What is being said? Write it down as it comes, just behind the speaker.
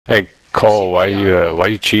Hey Cole, why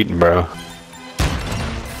you cheating, bro?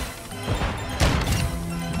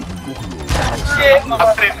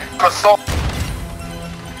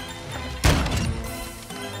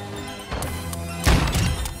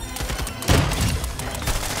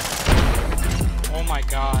 Oh my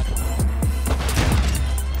god.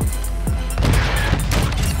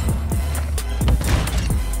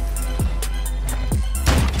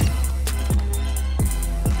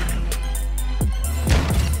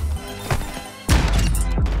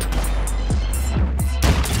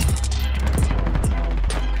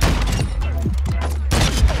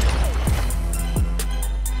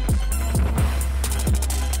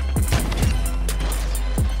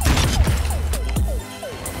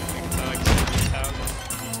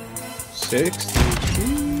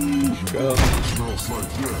 Go.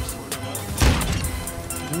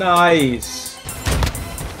 Nice.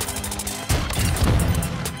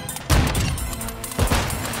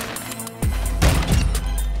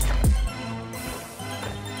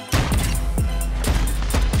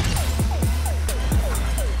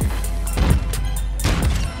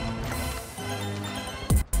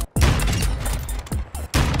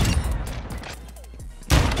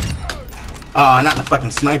 Not the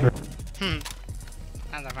fucking sniper.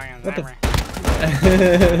 Not the fucking sniper.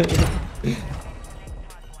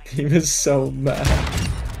 He was so mad.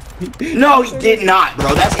 No, he did not,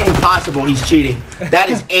 bro. That's impossible. He's cheating. That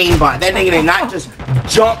is aimbot. That nigga did not just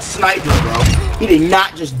jump sniper, bro. He did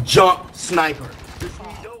not just jump sniper.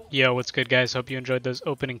 Yo, what's good, guys? Hope you enjoyed those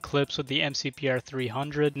opening clips with the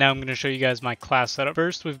MCPR-300. Now I'm going to show you guys my class setup.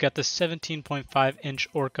 First, we've got the 17.5-inch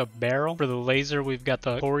Orca barrel. For the laser, we've got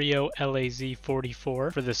the Oreo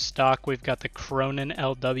LAZ-44. For the stock, we've got the Cronin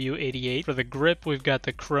LW-88. For the grip, we've got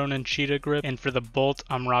the Cronin Cheetah grip. And for the bolt,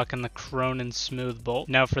 I'm rocking the Cronin Smooth bolt.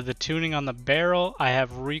 Now for the tuning on the barrel, I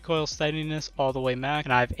have recoil steadiness all the way max,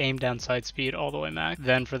 and I have aim down sight speed all the way max.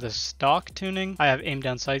 Then for the stock tuning, I have aim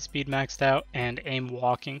down sight speed maxed out and aim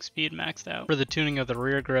walking speed maxed out. For the tuning of the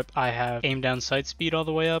rear grip, I have aim down sight speed all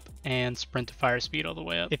the way up and sprint to fire speed all the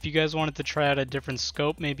way up. If you guys wanted to try out a different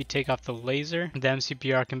scope, maybe take off the laser, the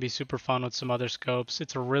MCPR can be super fun with some other scopes.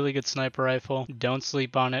 It's a really good sniper rifle. Don't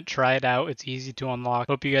sleep on it. Try it out. It's easy to unlock.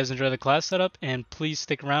 Hope you guys enjoy the class setup, and please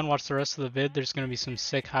stick around, watch the rest of the vid. There's going to be some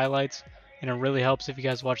sick highlights, and it really helps if you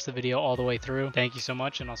guys watch the video all the way through. Thank you so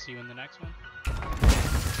much, and I'll see you in the next one.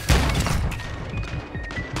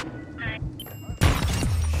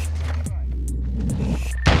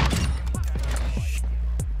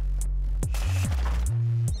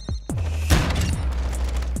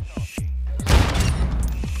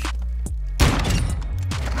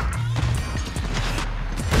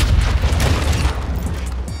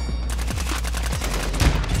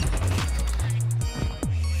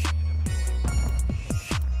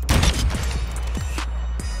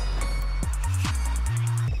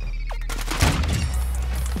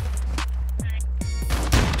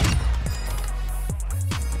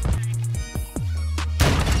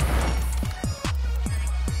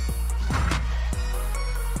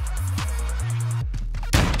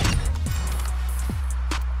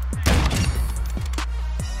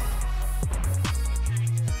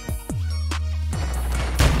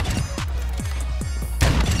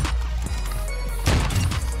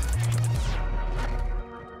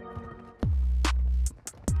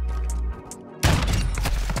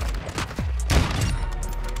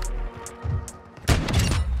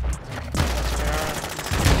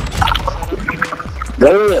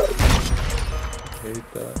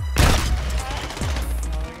 Hate that.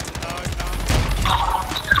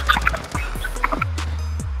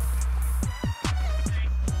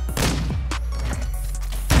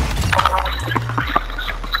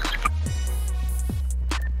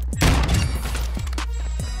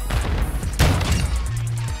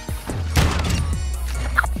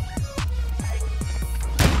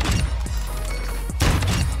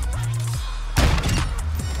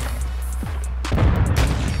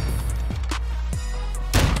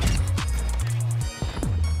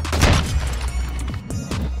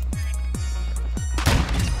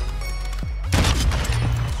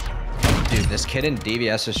 This kid in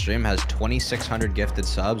DVS's stream has 2,600 gifted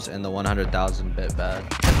subs and the 100,000 bit bad.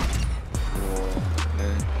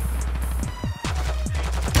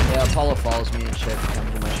 Yeah, Apollo follows me and shit.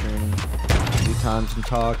 Comes to my stream a few times and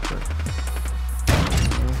talk. But...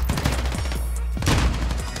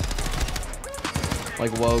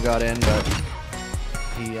 like Woe got in, but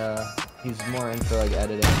he's more in for like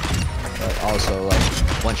editing. But also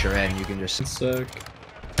like once you're in, you can just. Sick.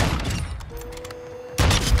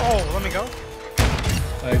 Oh, let me go.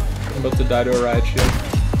 I'm about to die to a riot shield.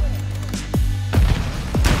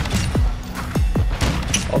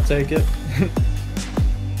 I'll take it.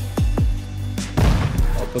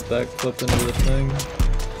 I'll put that clip into the thing.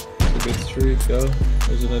 It's a good streak, go.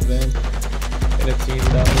 There's an advance. And a team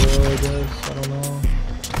down below, I guess. I don't know.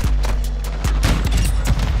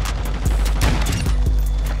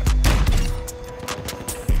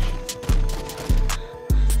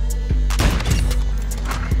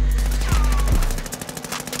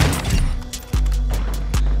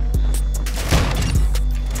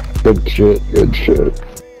 Good shit, good shit.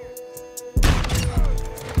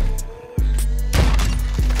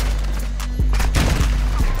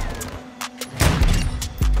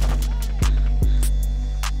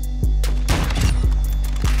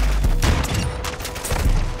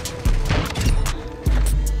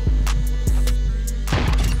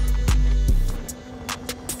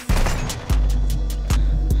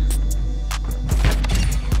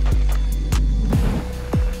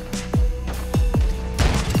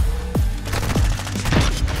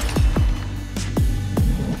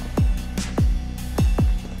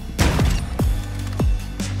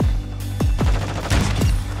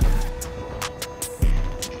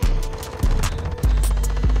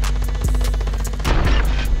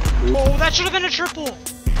 Oh, that should have been a triple.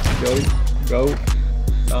 Go.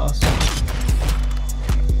 Nice.